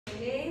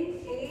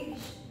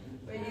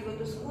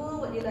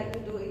you like to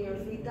do in your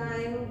free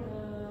time?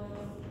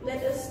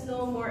 Let us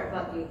know more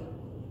about you.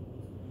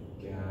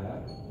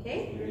 Yeah.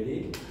 Okay? You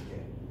ready?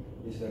 Okay.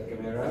 Use the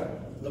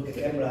camera. Look at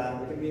the camera.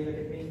 Look at me,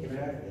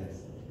 camera.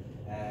 Yes.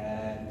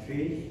 And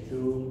 3,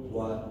 2,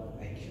 1,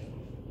 action.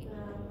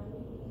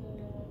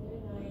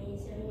 I'm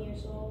 7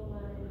 years old.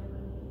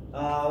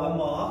 One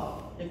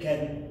more. You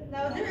can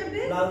Louder a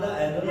bit. louder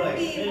and like.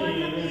 Happy, more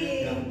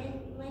happy. Yeah.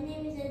 My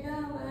name is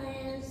Adam. I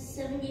am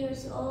 7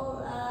 years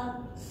old.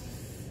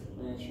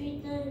 My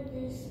free time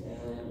is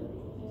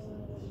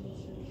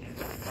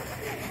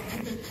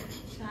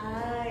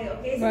Hi.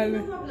 Okay, so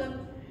no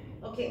problem.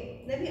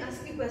 Okay, let me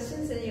ask you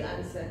questions and you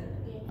answer.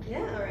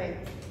 Yeah,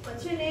 alright.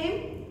 What's your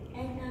name?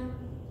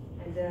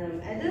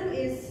 Adam. Adam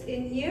is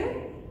in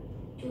year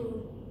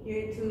 2.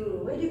 Year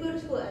 2. Where do you go to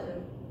school,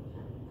 Adam?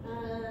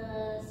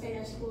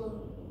 Stella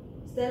School.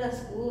 Stella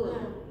School.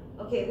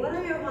 Okay, what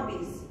are your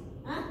hobbies?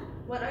 Huh?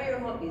 What are your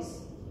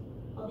hobbies?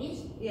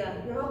 Hobbies?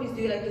 Yeah, your hobbies.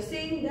 Do you like to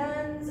sing,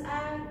 dance,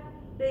 act,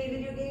 play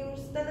video games?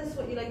 Tell us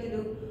what you like to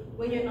do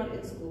when you're not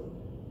in school.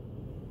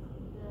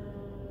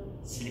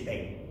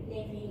 Sleeping.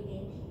 Play video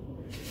games.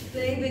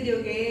 Playing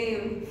video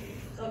game.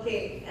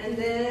 Okay, and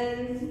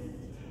then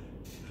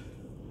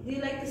do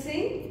you like to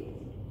sing?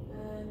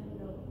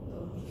 No.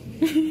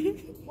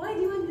 Why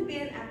do you want to be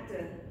an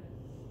actor?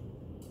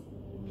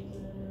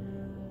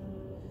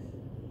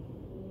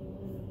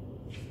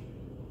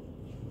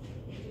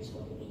 I just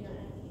want to be an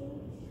actor.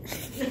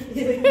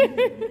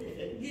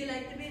 Do you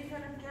like to be in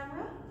front of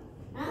camera?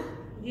 Huh?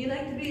 Do you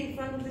like to be in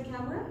front of the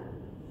camera?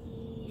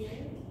 Yeah.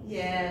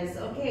 Yes,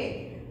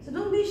 okay. So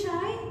don't be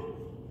shy.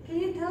 Can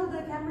you tell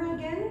the camera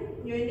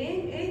again your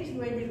name, age, and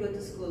where do you go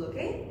to school,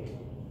 okay?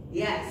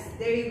 Yes,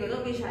 there you go.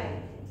 Don't be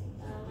shy.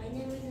 My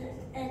name is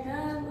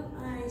Adam.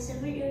 I'm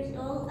 7 years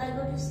old. I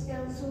go to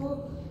Stella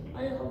School.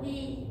 My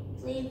hobby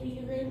playing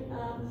video game.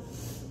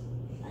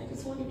 I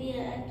just want to be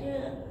an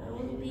actor. I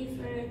want to be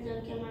for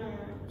the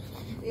camera.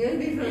 You want to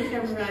be in front of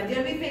camera. Do you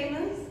want to be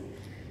famous?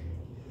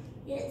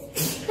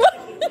 Yes.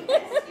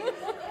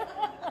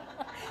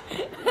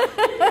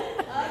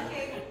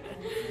 Okay.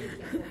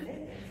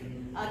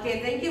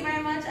 Okay, thank you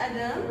very much,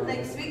 Adam.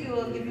 Next week we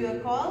will give you a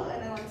call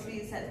and then once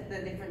we set the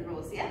different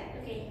roles, yeah?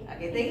 Okay.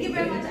 Okay, thank you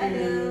very much,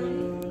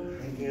 Adam.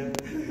 Thank you.